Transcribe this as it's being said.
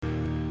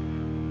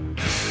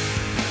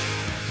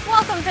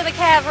Welcome to the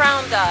Cav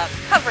Round-Up,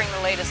 covering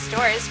the latest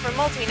stories from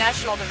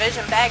Multinational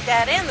Division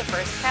Baghdad and the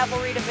 1st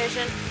Cavalry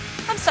Division.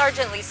 I'm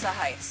Sergeant Lisa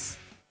Heiss.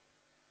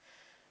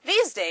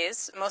 These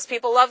days, most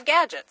people love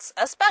gadgets,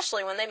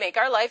 especially when they make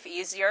our life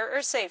easier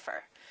or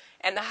safer.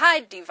 And the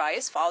HIDE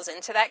device falls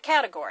into that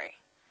category.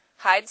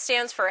 HIDE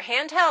stands for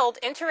Handheld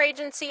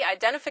Interagency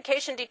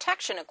Identification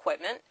Detection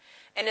Equipment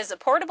and is a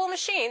portable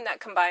machine that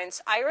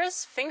combines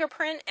iris,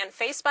 fingerprint, and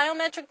face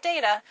biometric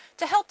data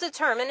to help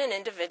determine an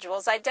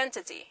individual's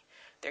identity.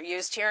 They're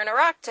used here in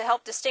Iraq to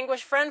help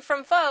distinguish friend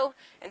from foe,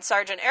 and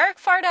Sergeant Eric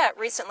Fardet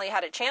recently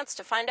had a chance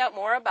to find out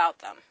more about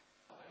them.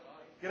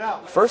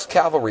 1st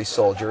Cavalry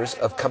soldiers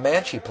of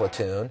Comanche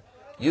Platoon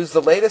use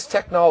the latest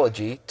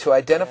technology to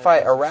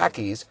identify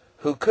Iraqis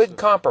who could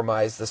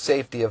compromise the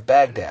safety of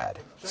Baghdad.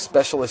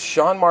 Specialist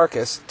Sean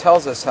Marcus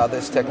tells us how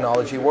this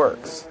technology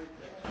works.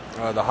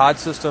 The HIDE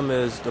system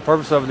the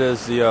purpose of it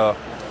is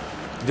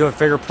doing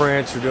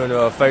fingerprints, you're doing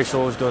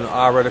facials, doing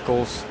eye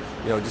reticles,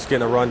 just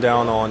getting a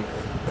rundown on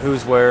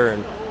who's where,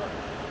 and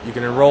you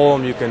can enroll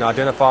them, you can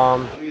identify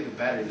them.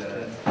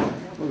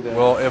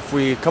 Well, if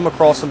we come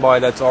across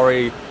somebody that's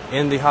already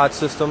in the HIDE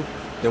system,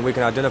 then we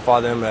can identify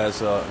them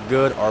as a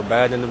good or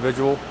bad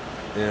individual,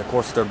 and of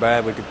course if they're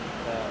bad we could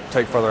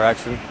take further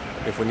action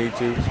if we need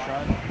to.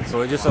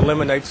 So it just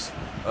eliminates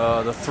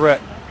the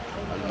threat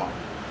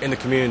in the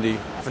community.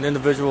 If an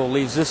individual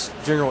leaves this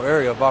general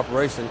area of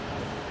operation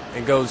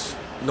and goes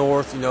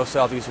north,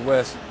 south, east,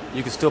 west,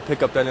 you can still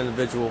pick up that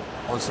individual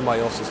on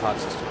somebody else's HIDE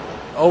system.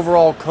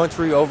 Overall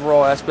country,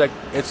 overall aspect,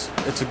 it's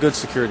a good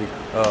security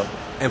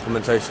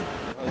implementation.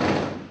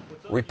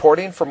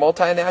 Reporting for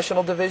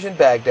Multinational Division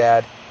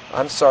Baghdad,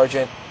 I'm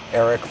Sergeant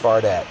Eric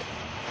Fardet.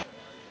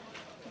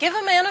 Give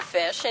a man a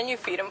fish and you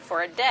feed him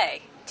for a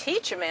day.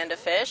 Teach a man to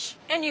fish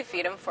and you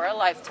feed him for a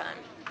lifetime.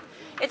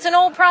 It's an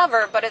old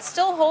proverb, but it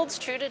still holds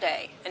true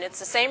today, and it's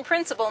the same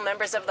principle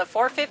members of the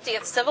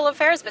 450th Civil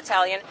Affairs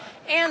Battalion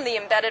and the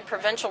Embedded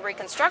Provincial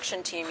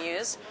Reconstruction Team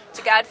use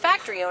to guide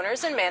factory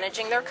owners in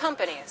managing their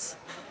companies.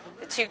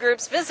 The two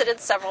groups visited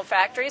several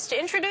factories to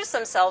introduce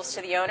themselves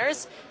to the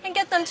owners and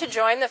get them to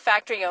join the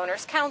Factory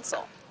Owners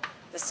Council.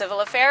 The Civil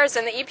Affairs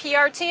and the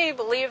EPRT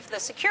believe the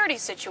security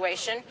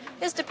situation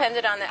is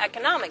dependent on the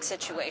economic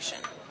situation,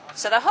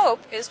 so the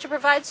hope is to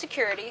provide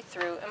security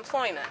through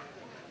employment.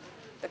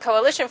 The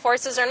coalition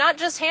forces are not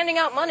just handing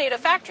out money to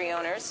factory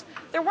owners,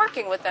 they're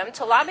working with them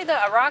to lobby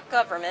the Iraq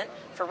government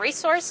for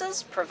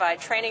resources, provide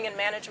training in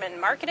management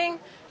and marketing,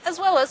 as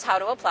well as how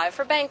to apply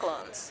for bank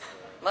loans.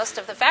 Most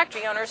of the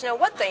factory owners know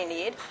what they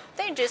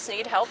just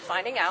need help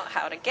finding out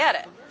how to get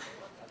it.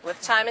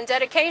 With time and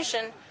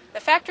dedication,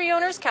 the Factory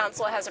Owners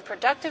Council has a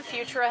productive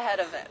future ahead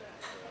of it.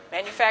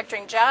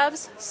 Manufacturing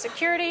jobs,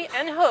 security,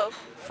 and hope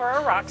for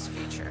Iraq's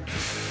future.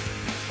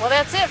 Well,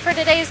 that's it for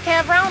today's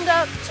Cav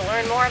Roundup. To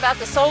learn more about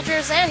the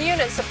soldiers and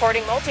units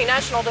supporting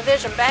Multinational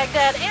Division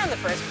Baghdad and the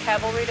 1st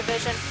Cavalry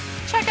Division,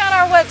 check out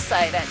our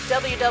website at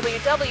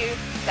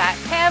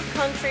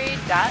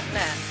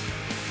www.cavcountry.net.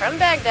 From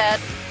Baghdad,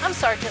 I'm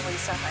Sergeant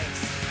Lisa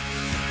Heiss.